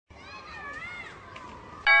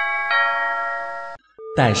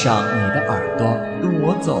带上你的耳朵，跟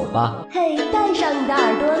我走吧。嘿，带上你的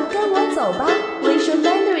耳朵，跟我走吧。微说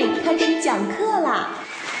Mandarin 开始讲课啦！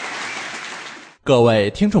各位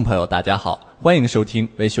听众朋友，大家好，欢迎收听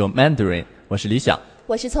微说 Mandarin， 我是李想，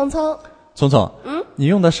我是聪聪。聪聪，你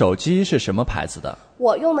用的手机是什么牌子的？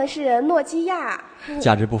我用的是诺基亚。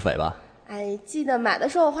价值不菲吧？哎，记得买的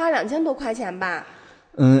时候花2000多块钱吧。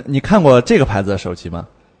你看过这个牌子的手机吗？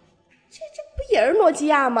这不也是诺基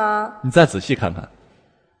亚吗？你再仔细看看。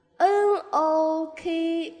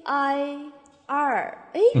NOKIR，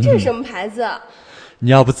 哎，这是什么牌子？你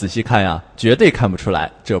要不仔细看呀，绝对看不出来，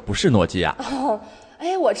这不是诺基亚。哦，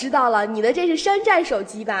哎，我知道了，你的这是山寨手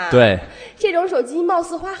机吧？对，这种手机貌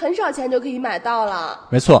似花很少钱就可以买到了。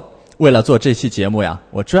没错，为了做这期节目呀，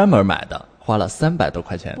我专门买的，花了300多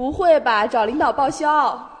块钱。不会吧，找领导报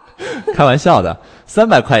销？开玩笑的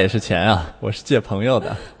，300块也是钱啊，我是借朋友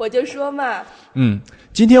的。我就说嘛。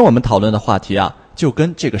今天我们讨论的话题啊，就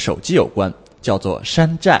跟这个手机有关，叫做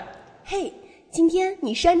山寨。嘿，今天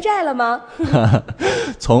你山寨了吗？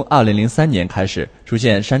从2003年开始出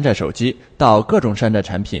现山寨手机，到各种山寨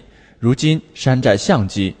产品，如今山寨相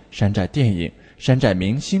机、山寨电影、山寨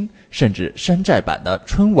明星，甚至山寨版的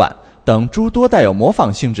春晚等诸多带有模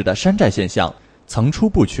仿性质的山寨现象层出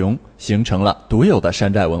不穷，形成了独有的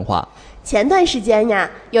山寨文化。前段时间呀，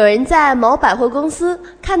有人在某百货公司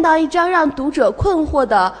看到一张让读者困惑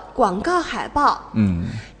的广告海报。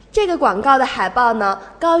这个广告的海报呢，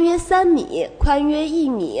高约3米，宽约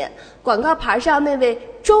1米。广告牌上那位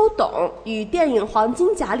周董与电影《黄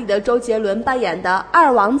金甲》里的周杰伦扮演的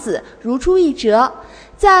二王子如出一辙，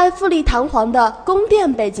在富丽堂皇的宫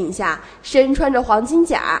殿背景下，身穿着黄金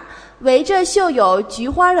甲，围着绣有菊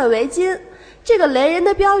花的围巾。这个雷人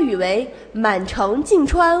的标语为满城尽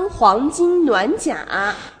穿黄金暖甲。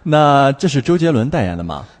那这是周杰伦代言的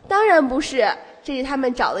吗？当然不是，这是他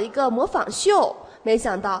们找的一个模仿秀。没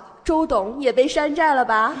想到周董也被山寨了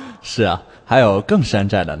吧？是啊，还有更山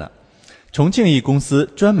寨的呢。重庆一公司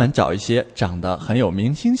专门找一些长得很有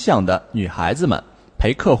明星相的女孩子们，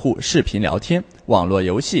陪客户视频聊天、网络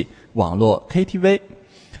游戏、网络 KTV。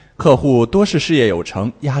客户多是事业有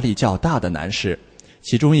成、压力较大的男士，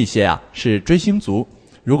其中一些是追星族，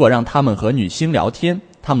如果让他们和女星聊天，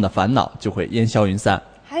他们的烦恼就会烟消云散。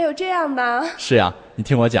还有这样的？是呀，你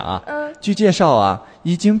听我讲啊。据介绍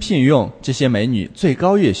一经聘用，这些美女最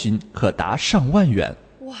高月薪可达上万元。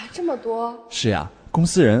哇，这么多？是呀，公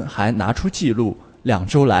司人还拿出记录，2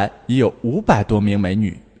周来已有500多名美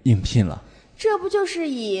女应聘了。这不就是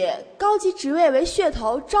以高级职位为噱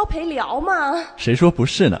头招陪聊吗？谁说不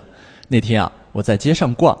是呢？那天我在街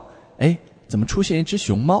上逛，怎么出现一只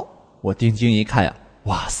熊猫？我定睛一看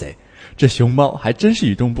哇塞，这熊猫还真是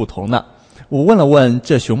与众不同呢。我问了问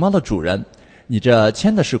这熊猫的主人，你这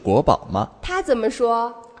牵的是国宝吗？他怎么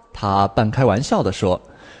说？他半开玩笑地说，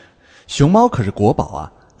熊猫可是国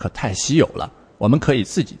宝可太稀有了，我们可以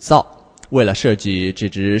自己造。为了设计这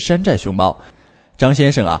只山寨熊猫，张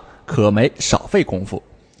先生可没少费功夫。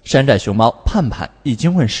山寨熊猫盼盼一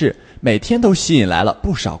经问世，每天都吸引来了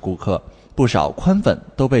不少顾客，不少宽粉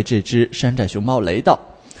都被这只山寨熊猫雷到。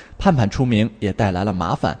盼盼出名也带来了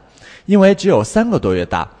麻烦，因为只有3个多月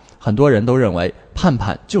大，很多人都认为盼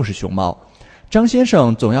盼就是熊猫。张先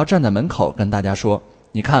生总要站在门口跟大家说，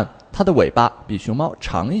你看它的尾巴比熊猫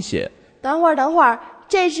长一些。等会儿，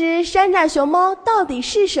这只山寨熊猫到底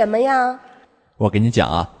是什么呀？我跟你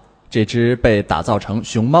讲这只被打造成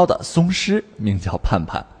熊猫的松狮名叫盼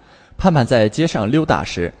盼。盼盼在街上溜达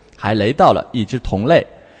时还雷到了一只同类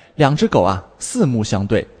，2只狗四目相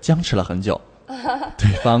对，僵持了很久。对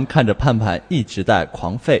方看着盼盼一直在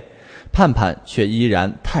狂吠，盼盼却依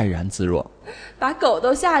然泰然自若，把狗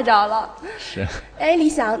都吓着了。是。李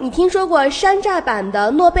想，你听说过山寨版的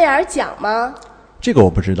诺贝尔奖吗？这个我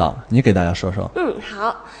不知道，你给大家说说。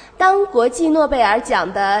好。当国际诺贝尔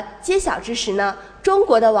奖的揭晓之时呢，中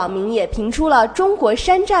国的网民也评出了中国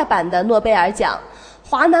山寨版的诺贝尔奖。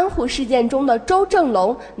华南虎事件中的周正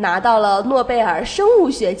龙拿到了诺贝尔生物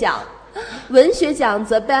学奖，文学奖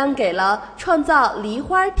则颁给了创造梨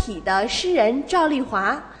花体的诗人赵丽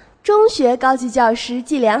华。中学高级教师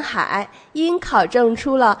季良海因考证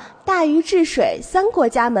出了大禹治水3过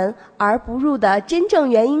家门而不入的真正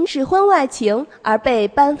原因是婚外情，而被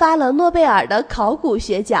颁发了诺贝尔的考古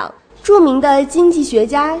学奖。著名的经济学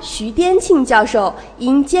家徐颠庆教授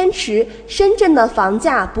因坚持深圳的房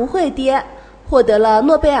价不会跌，获得了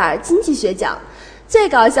诺贝尔经济学奖。最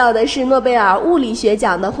搞笑的是，诺贝尔物理学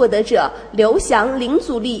奖的获得者刘翔零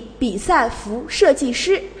阻力比赛服设计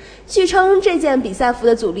师。据称，这件比赛服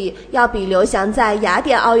的阻力要比刘翔在雅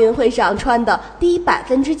典奥运会上穿的低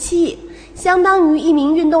7%，相当于一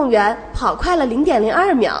名运动员跑快了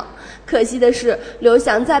0.02秒。可惜的是，刘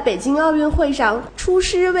翔在北京奥运会上出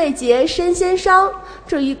师未捷身先伤，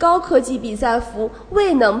这一高科技比赛服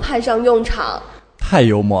未能派上用场。太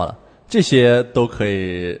幽默了，这些都可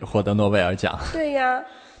以获得诺贝尔奖。对呀。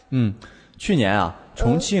去年啊，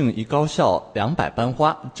重庆一高校200班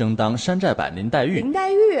花争当山寨版林黛玉。林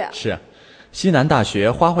黛玉是西南大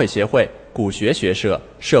学花卉协会、古学学社、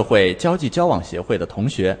社会交际交往协会的同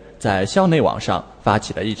学在校内网上发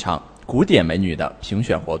起了一场古典美女的评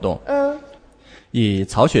选活动。以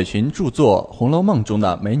曹雪芹著作《红楼梦》中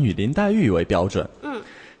的美女林黛玉为标准。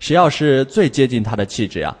谁要是最接近她的气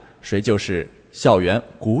质啊，谁就是校园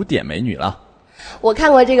古典美女了。我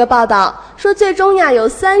看过这个报道，说最终呀有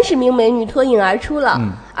30名美女脱颖而出了，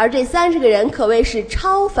而这30个人可谓是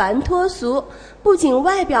超凡脱俗，不仅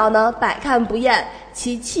外表呢百看不厌，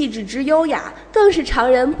其气质之优雅更是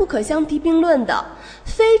常人不可相提并论的，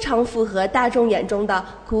非常符合大众眼中的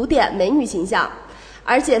古典美女形象。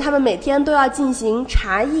而且他们每天都要进行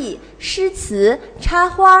茶艺、诗词、插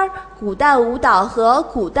花、古代舞蹈和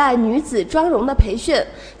古代女子妆容的培训，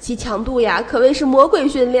其强度呀可谓是魔鬼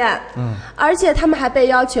训练。而且他们还被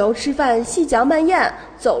要求吃饭细嚼慢咽，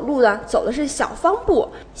走路呢走的是小方步，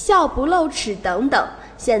笑不露齿等等。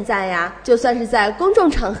现在呀，就算是在公众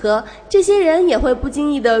场合，这些人也会不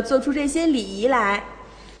经意地做出这些礼仪来。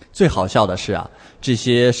最好笑的是啊，这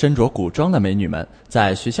些身着古装的美女们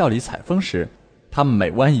在学校里采风时，她们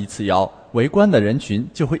每弯一次腰，围观的人群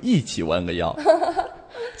就会一起弯个腰。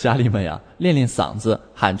佳丽们呀，练练嗓子，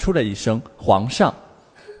喊出了一声“皇上”，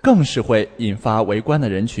更是会引发围观的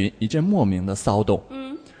人群一阵莫名的骚动。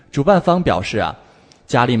主办方表示啊，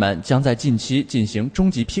佳丽们将在近期进行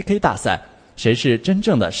终极 PK 大赛，谁是真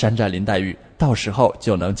正的山寨林黛玉，到时候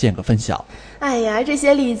就能见个分晓。哎呀，这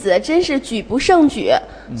些例子真是举不胜举。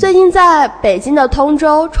最近在北京的通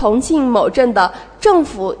州、重庆某镇的政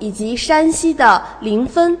府以及山西的临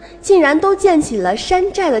汾，竟然都建起了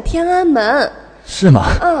山寨的天安门。是吗？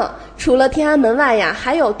除了天安门外呀，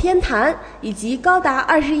还有天坛，以及高达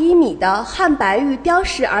21米的汉白玉雕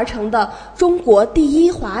饰而成的中国第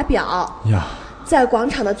一华表。呀，在广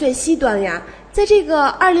场的最西端呀，在这个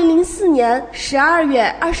2004年12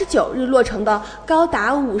月29日落成的高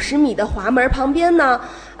达50米的华门旁边呢，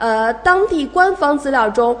当地官方资料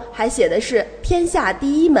中还写的是天下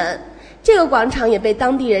第一门。这个广场也被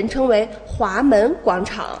当地人称为华门广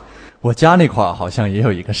场。我家那块好像也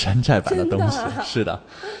有一个山寨版的东西。是的。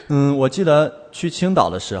我记得去青岛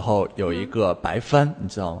的时候有一个白帆，你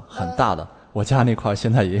知道吗？很大的。我家那块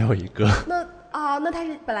现在也有一个。那它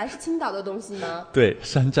是本来是青岛的东西吗？对，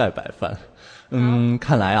山寨白帆。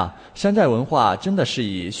看来啊，山寨文化真的是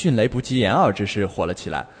以迅雷不及掩耳之势火了起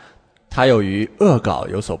来。它又与恶搞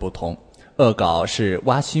有所不同，恶搞是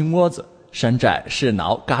挖心窝子，山寨是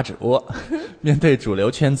挠嘎吱窝。面对主流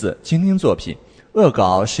圈子精英作品，恶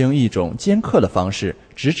搞是用一种尖刻的方式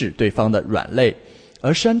直指对方的软肋，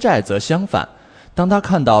而山寨则相反。当他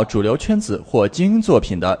看到主流圈子或精英作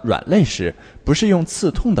品的软肋时，不是用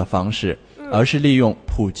刺痛的方式，而是利用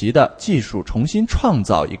普及的技术重新创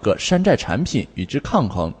造一个山寨产品与之抗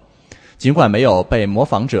衡。尽管没有被模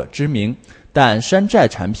仿者知名，但山寨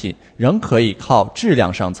产品仍可以靠质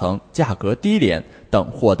量上层、价格低廉等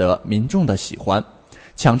获得民众的喜欢，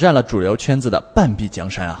抢占了主流圈子的半壁江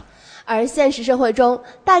山啊。而现实社会中，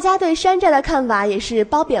大家对山寨的看法也是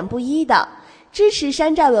褒贬不一的。支持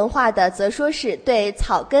山寨文化的则说是对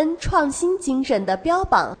草根创新精神的标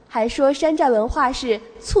榜，还说山寨文化是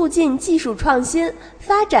促进技术创新、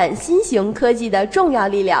发展新型科技的重要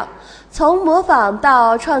力量。从模仿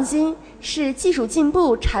到创新，是技术进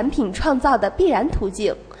步、产品创造的必然途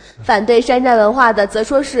径。反对山寨文化的则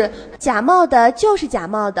说是假冒的就是假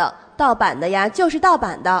冒的，盗版的呀就是盗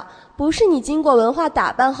版的，不是你经过文化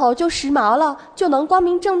打扮后就时髦了，就能光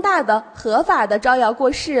明正大的合法的招摇过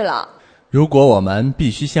市了。如果我们必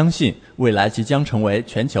须相信未来即将成为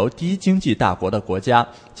全球第一经济大国的国家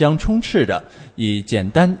将充斥着以简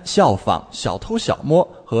单效仿、小偷小摸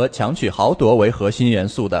和强取豪夺为核心元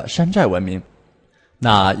素的山寨文明，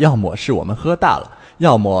那要么是我们喝大了，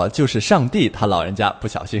要么就是上帝他老人家不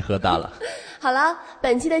小心喝大了。好了，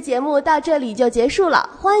本期的节目到这里就结束了，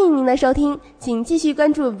欢迎您的收听，请继续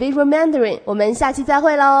关注 Visual Mandarin， 我们下期再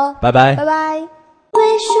会喽，拜拜，拜拜。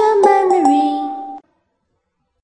Visual Mandarin